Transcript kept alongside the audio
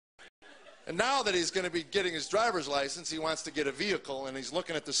And now that he's going to be getting his driver's license, he wants to get a vehicle, and he's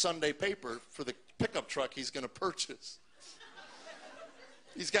looking at the Sunday paper for the pickup truck he's going to purchase.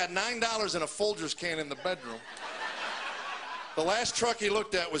 He's got $9 in a Folgers can in the bedroom. The last truck he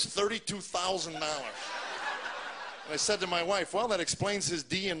looked at was $32,000. And I said to my wife, well, that explains his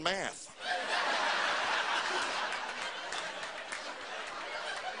D in math.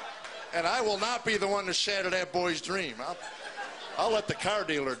 And I will not be the one to shatter that boy's dream. I'll let the car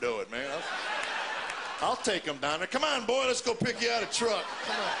dealer do it, man. I'll take him down there. Come on, boy, let's go pick you out a truck.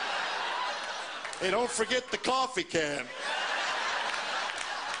 Come on. Hey, don't forget the coffee can.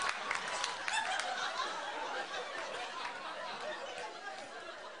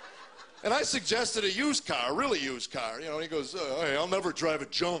 And I suggested a used car, a really used car. You know, and he goes, hey, I'll never drive a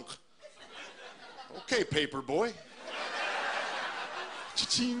junk. Okay, paper boy.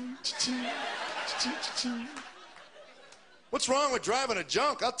 Cha-ching, cha-ching, cha-ching, cha-ching. What's wrong with driving a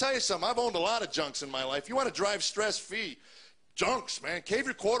junk? I'll tell you something. I've owned a lot of junks in my life. You want to drive stress-free. Junks, man. Cave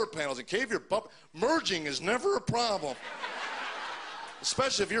your quarter panels and cave your bumper. Merging is never a problem.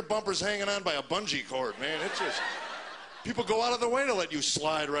 Especially if your bumper's hanging on by a bungee cord, man. It's just... People go out of their way to let you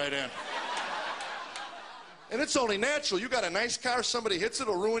slide right in. And it's only natural. You got a nice car, somebody hits it,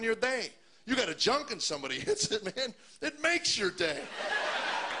 it'll ruin your day. You got a junk and somebody hits it, man, it makes your day.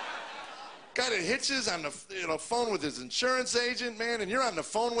 Guy that hitches on the phone with his insurance agent, man, and you're on the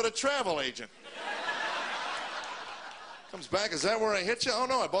phone with a travel agent. Comes back, is that where I hit you? Oh,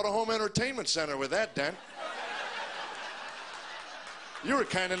 no, I bought a home entertainment center with that dent. You were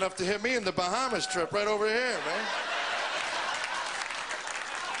kind enough to hit me in the Bahamas trip right over here, man.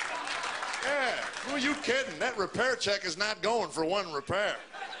 Yeah, who are you kidding? That repair check is not going for one repair.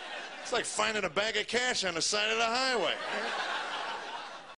 It's like finding a bag of cash on the side of the highway.